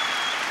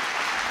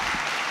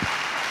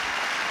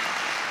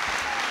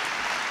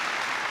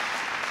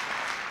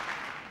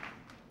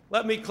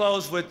 Let me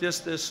close with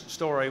just this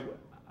story.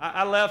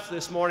 I left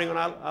this morning, when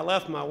I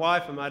left my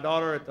wife and my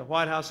daughter at the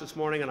White House this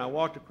morning, and I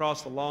walked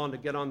across the lawn to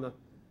get on the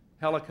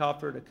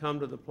helicopter to come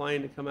to the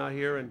plane to come out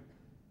here, and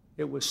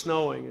it was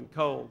snowing and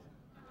cold.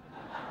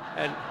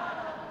 And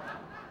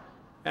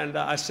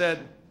I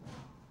said,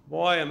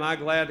 boy, am I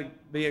glad to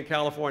be in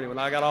California when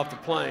I got off the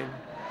plane.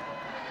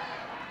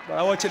 But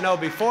I want you to know,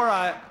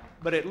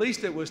 but at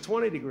least it was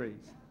 20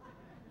 degrees,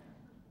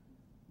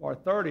 or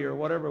 30, or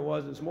whatever it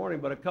was this morning.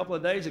 But a couple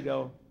of days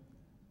ago,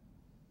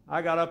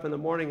 I got up in the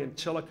morning in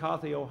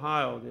Chillicothe,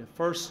 Ohio, the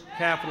first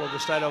capital of the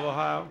state of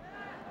Ohio,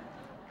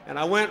 and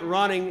I went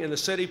running in the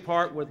city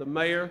park where the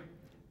mayor. It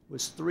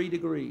was 3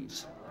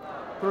 degrees.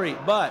 3.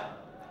 But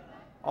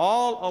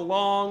all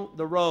along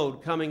the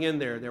road coming in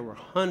there were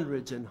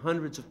hundreds and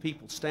hundreds of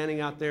people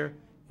standing out there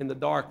in the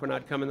dark when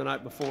I'd come in the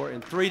night before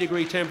in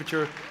 3-degree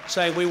temperature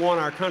saying, we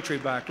want our country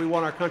back. We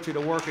want our country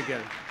to work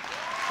again.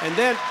 And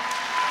then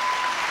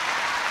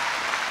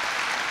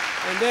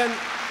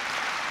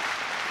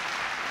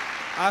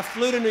I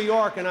flew to New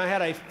York, and I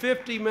had a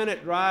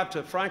 50-minute drive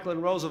to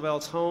Franklin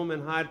Roosevelt's home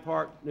in Hyde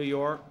Park, New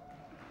York,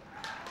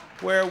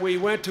 where we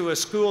went to a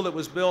school that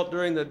was built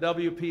during the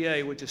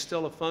WPA, which is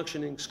still a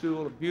functioning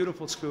school, a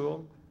beautiful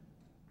school,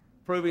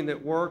 proving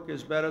that work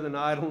is better than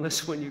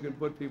idleness when you can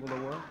put people to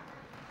work.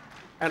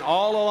 And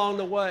all along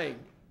the way,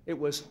 it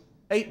was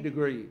 8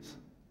 degrees.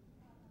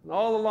 And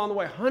all along the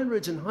way,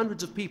 hundreds and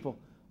hundreds of people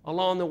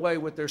along the way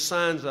with their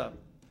signs up.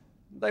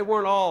 They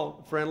weren't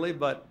all friendly,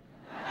 but...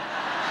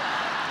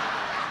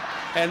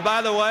 And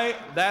by the way,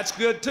 that's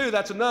good too.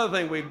 That's another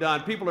thing we've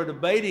done. People are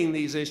debating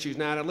these issues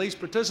now and at least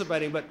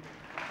participating, but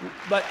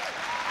 9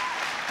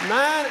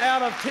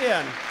 out of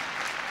 10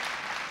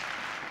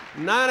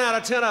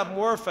 of them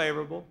were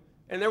favorable.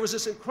 And there was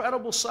this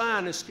incredible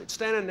sign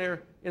standing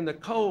there in the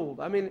cold.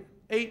 I mean,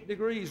 8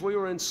 degrees. We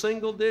were in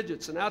single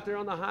digits and out there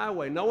on the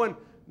highway.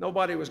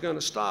 Nobody was going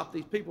to stop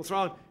these people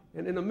throwing.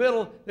 And in the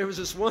middle, there was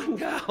this one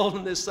guy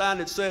holding this sign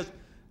that says,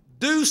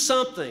 do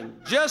something.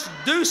 Just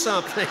do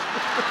something.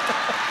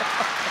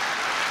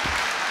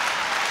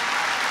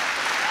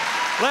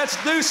 Let's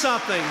do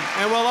something,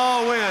 and we'll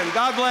all win.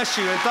 God bless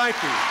you, and thank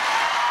you.